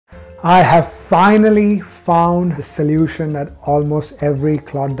I have finally found the solution that almost every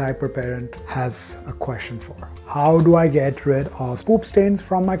cloth diaper parent has a question for. How do I get rid of poop stains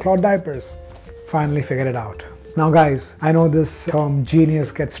from my cloth diapers? Finally figured it out. Now guys, I know this term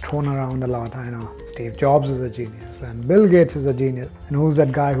genius gets thrown around a lot. I know Steve Jobs is a genius and Bill Gates is a genius. And who's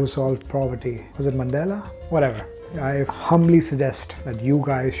that guy who solved poverty? Was it Mandela? Whatever. I humbly suggest that you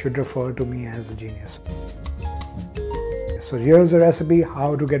guys should refer to me as a genius. So here's the recipe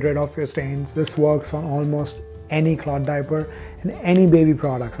how to get rid of your stains. This works on almost any cloth diaper and any baby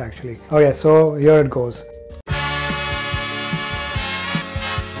products actually. Okay, so here it goes.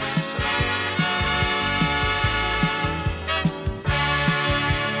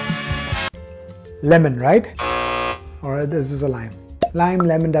 Lemon, right? Or this is a lime. Lime,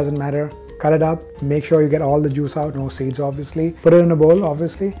 lemon, doesn't matter. Cut it up, make sure you get all the juice out, no seeds obviously. Put it in a bowl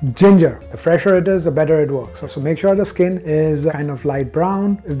obviously. Ginger, the fresher it is, the better it works. So make sure the skin is kind of light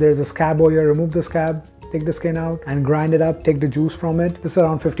brown. If there's a scab over here, remove the scab, take the skin out and grind it up, take the juice from it. This is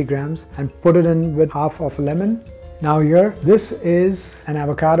around 50 grams and put it in with half of a lemon. Now here, this is an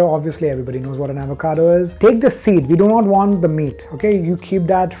avocado. Obviously everybody knows what an avocado is. Take the seed, we do not want the meat, okay? You keep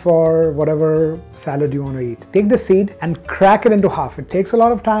that for whatever salad you want to eat. Take the seed and crack it into half. It takes a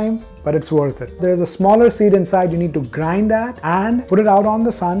lot of time, but it's worth it. There's a smaller seed inside, you need to grind that and put it out on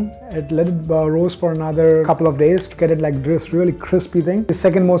the sun. Let it roast for another couple of days to get it like this really crispy thing. The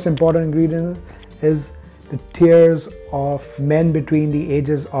second most important ingredient is the tears of men between the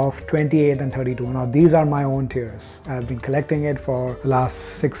ages of 28 and 32. Now these are my own tears. I've been collecting it for the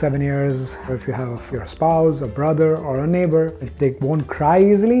last 6-7 years. If you have your spouse, a brother or a neighbor, if they won't cry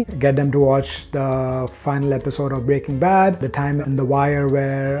easily, get them to watch the final episode of Breaking Bad, the time in The Wire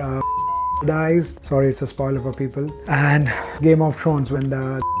where dies. Sorry, it's a spoiler for people. And Game of Thrones when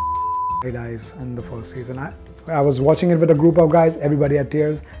the dies in the first season. I was watching it with a group of guys, everybody had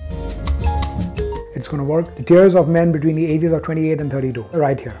tears. It's gonna work. The tears of men between the ages of 28 and 32,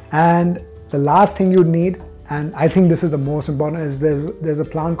 right here. And the last thing you'd need, and I think this is the most important, is there's a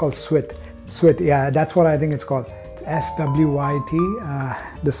plant called SWIT. SWIT, yeah, that's what I think it's called. It's SWIT.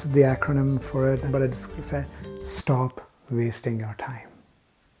 This is the acronym for it, but it's said, stop wasting your time.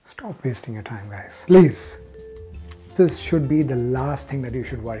 Stop wasting your time, guys. Please. This should be the last thing that you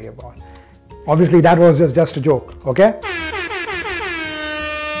should worry about. Obviously, that was just a joke, okay?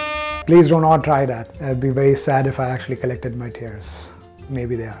 Please do not try that. I'd be very sad if I actually collected my tears.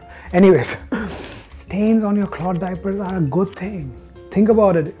 Maybe they are. Anyways, stains on your cloth diapers are a good thing. Think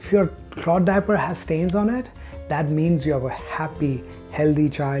about it. If your cloth diaper has stains on it, that means you have a happy, healthy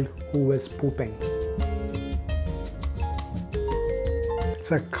child who is pooping.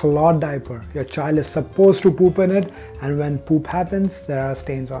 It's a cloth diaper. Your child is supposed to poop in it, and when poop happens, there are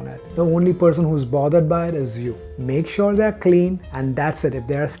stains on it. The only person who's bothered by it is you. Make sure they're clean, and that's it. If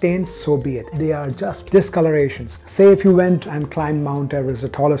there are stains, so be it. They are just discolorations. Say if you went and climbed Mount Everest, the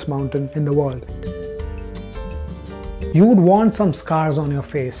tallest mountain in the world. You would want some scars on your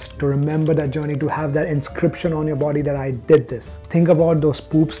face to remember that journey, to have that inscription on your body that I did this. Think about those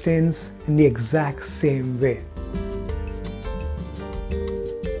poop stains in the exact same way.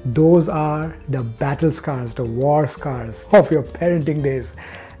 Those are the battle scars, the war scars of your parenting days,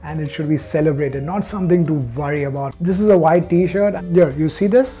 and it should be celebrated, not something to worry about. This is a white t-shirt. Here, you see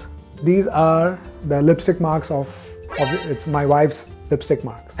this? These are the lipstick marks it's my wife's lipstick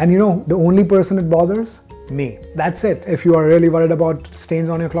marks. And you know, the only person it bothers? Me. That's it. If you are really worried about stains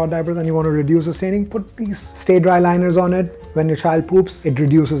on your cloth diapers and you want to reduce the staining, put these stay dry liners on it. When your child poops, it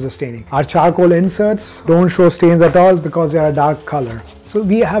reduces the staining. Our charcoal inserts don't show stains at all because they are a dark color. So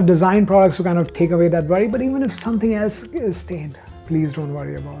we have designed products to kind of take away that worry, but even if something else is stained, please don't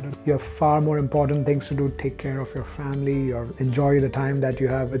worry about it. You have far more important things to do. Take care of your family, or enjoy the time that you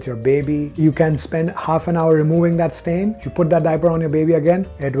have with your baby. You can spend half an hour removing that stain. You put that diaper on your baby again,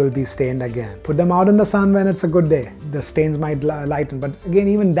 it will be stained again. Put them out in the sun when it's a good day. The stains might lighten, but again,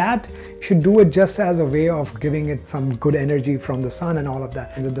 even that, you should do it just as a way of giving it some good energy from the sun and all of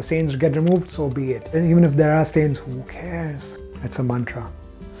that. And if the stains get removed, so be it. And even if there are stains, who cares? It's a mantra.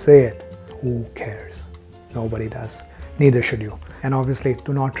 Say it. Who cares? Nobody does. Neither should you. And obviously,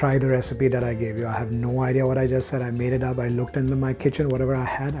 do not try the recipe that I gave you. I have no idea what I just said. I made it up. I looked into my kitchen. Whatever I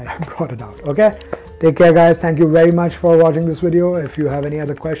had, I brought it out. Okay? Take care, guys. Thank you very much for watching this video. If you have any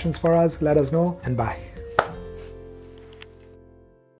other questions for us, let us know. And bye.